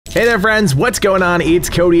Hey there friends, what's going on? It's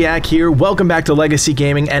Kodiak here. Welcome back to Legacy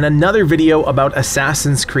Gaming and another video about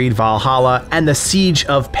Assassin's Creed Valhalla and the Siege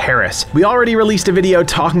of Paris. We already released a video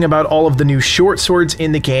talking about all of the new short swords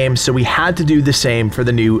in the game, so we had to do the same for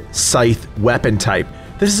the new Scythe weapon type.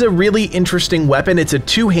 This is a really interesting weapon. It's a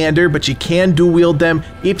two-hander, but you can dual-wield them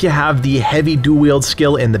if you have the heavy dual-wield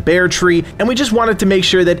skill in the bear tree, and we just wanted to make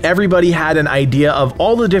sure that everybody had an idea of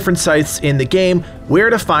all the different scythes in the game,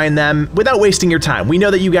 where to find them, without wasting your time. We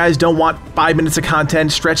know that you guys don't want 5 minutes of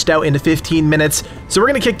content stretched out into 15 minutes, so we're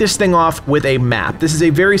going to kick this thing off with a map. This is a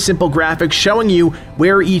very simple graphic showing you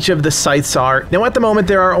where each of the scythes are. Now at the moment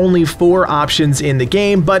there are only 4 options in the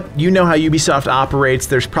game, but you know how Ubisoft operates.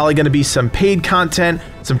 There's probably going to be some paid content,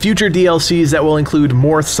 some future DLCs that will include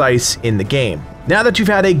more scythes in the game. Now that you've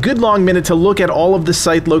had a good long minute to look at all of the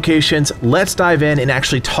scythe locations, let's dive in and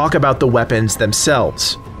actually talk about the weapons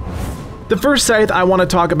themselves. The first scythe I want to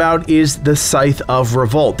talk about is the Scythe of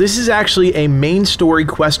Revolt. This is actually a main story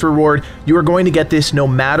quest reward. You are going to get this no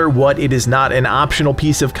matter what. It is not an optional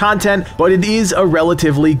piece of content, but it is a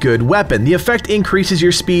relatively good weapon. The effect increases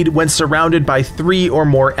your speed when surrounded by 3 or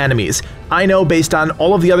more enemies. I know based on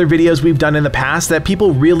all of the other videos we've done in the past that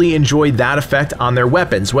people really enjoy that effect on their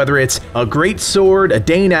weapons, whether it's a great sword, a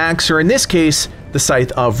Dane axe, or in this case, the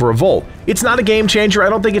Scythe of Revolt. It's not a game changer. I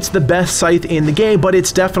don't think it's the best scythe in the game, but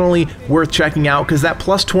it's definitely worth checking out because that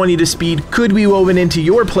plus 20 to speed could be woven into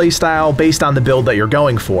your playstyle based on the build that you're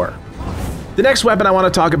going for. The next weapon I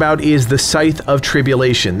want to talk about is the Scythe of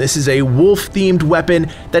Tribulation. This is a wolf-themed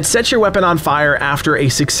weapon that sets your weapon on fire after a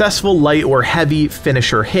successful light or heavy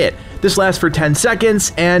finisher hit. This lasts for 10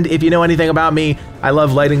 seconds, and if you know anything about me, I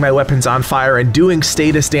love lighting my weapons on fire and doing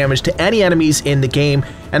status damage to any enemies in the game,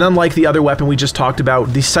 and unlike the other weapon we just talked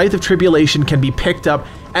about, the Scythe of Tribulation can be picked up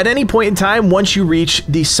at any point in time once you reach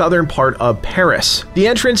the southern part of Paris. The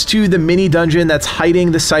entrance to the mini dungeon that's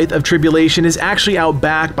hiding the Scythe of Tribulation is actually out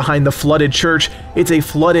back behind the flooded church. It's a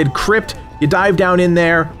flooded crypt. You dive down in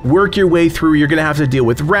there, work your way through, you're gonna have to deal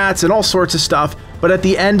with rats and all sorts of stuff, but at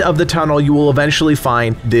the end of the tunnel you will eventually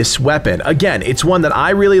find this weapon. Again, it's one that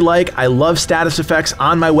I really like. I love status effects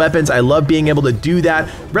on my weapons. I love being able to do that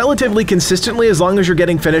relatively consistently as long as you're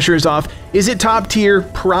getting finishers off. Is it top tier?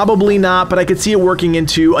 Probably not, but I could see it working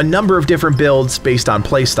into a number of different builds based on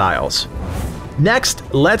playstyles. Next,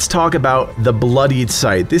 let's talk about the Bloodied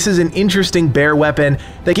Scythe. This is an interesting bear weapon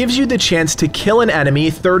that gives you the chance to kill an enemy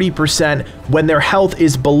 30% when their health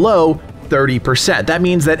is below 30%. That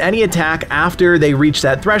means that any attack after they reach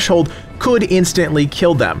that threshold could instantly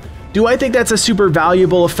kill them. Do I think that's a super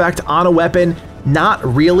valuable effect on a weapon? Not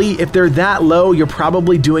really. If they're that low, you're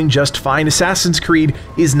probably doing just fine. Assassin's Creed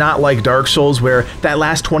is not like Dark Souls where that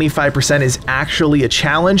last 25% is actually a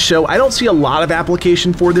challenge, so I don't see a lot of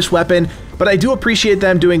application for this weapon, but I do appreciate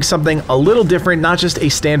them doing something a little different, not just a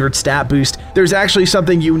standard stat boost. There's actually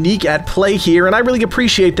something unique at play here, and I really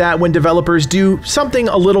appreciate that when developers do something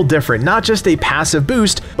a little different, not just a passive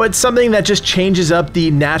boost, but something that just changes up the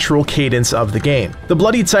natural cadence of the game. The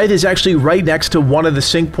Bloodied Scythe is actually right next to one of the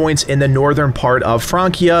sync points in the northern part of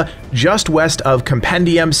Francia, just west of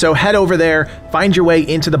Compendium, so head over there, find your way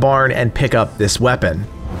into the barn, and pick up this weapon.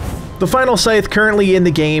 The final scythe currently in the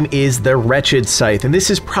game is the Wretched Scythe, and this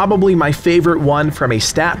is probably my favorite one from a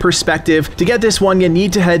stat perspective. To get this one, you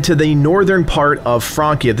need to head to the northern part of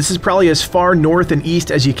Francia. This is probably as far north and east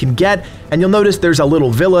as you can get, and you'll notice there's a little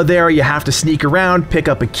villa there. You have to sneak around, pick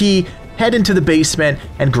up a key, head into the basement,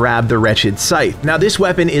 and grab the Wretched Scythe. Now this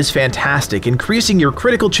weapon is fantastic, increasing your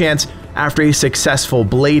critical chance after a successful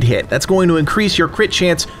blade hit. That's going to increase your crit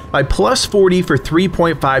chance by plus 40 for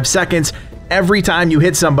 3.5 seconds every time you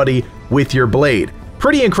hit somebody with your blade.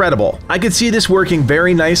 Pretty incredible. I could see this working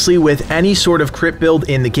very nicely with any sort of crit build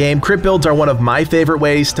in the game. Crit builds are one of my favorite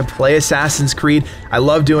ways to play Assassin's Creed. I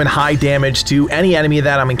love doing high damage to any enemy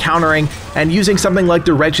that I'm encountering, and using something like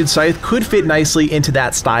the Wretched Scythe could fit nicely into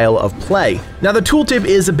that style of play. Now the tooltip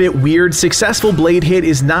is a bit weird. Successful blade hit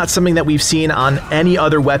is not something that we've seen on any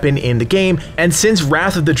other weapon in the game, and since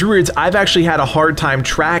Wrath of the Druids, I've actually had a hard time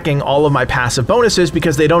tracking all of my passive bonuses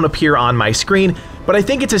because they don't appear on my screen. But I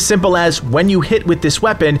think it's as simple as when you hit with this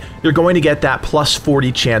weapon, you're going to get that plus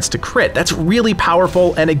 40 chance to crit. That's really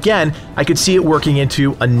powerful, and again, I could see it working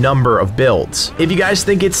into a number of builds. If you guys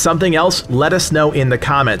think it's something else, let us know in the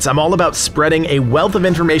comments. I'm all about spreading a wealth of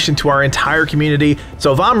information to our entire community,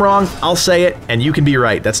 so if I'm wrong, I'll say it, and you can be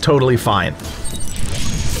right. That's totally fine.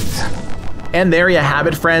 And there you have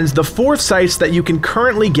it, friends, the 4 scythes that you can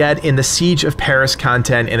currently get in the Siege of Paris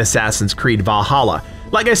content in Assassin's Creed Valhalla.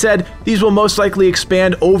 Like I said, these will most likely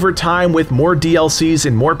expand over time with more DLCs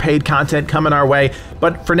and more paid content coming our way,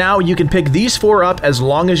 but for now you can pick these 4 up as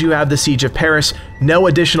long as you have the Siege of Paris. No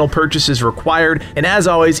additional purchases required, and as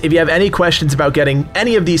always, if you have any questions about getting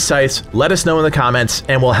any of these scythes, let us know in the comments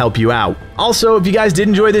and we'll help you out. Also, if you guys did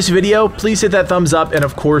enjoy this video, please hit that thumbs up and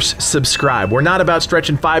of course subscribe. We're not about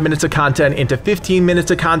stretching 5 minutes of content into 15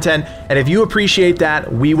 minutes of content, and if you appreciate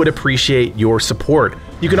that, we would appreciate your support.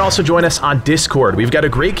 You can also join us on Discord. We've got a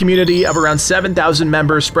great community of around 7,000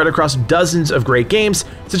 members spread across dozens of great games,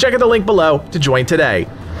 so check out the link below to join today.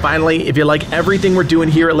 Finally, if you like everything we're doing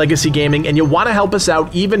here at Legacy Gaming and you want to help us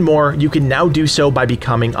out even more, you can now do so by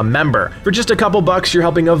becoming a member. For just a couple bucks, you're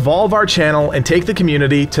helping evolve our channel and take the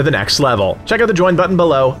community to the next level. Check out the join button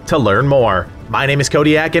below to learn more. My name is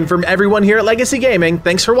Kodiak, and from everyone here at Legacy Gaming,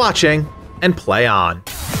 thanks for watching, and play on.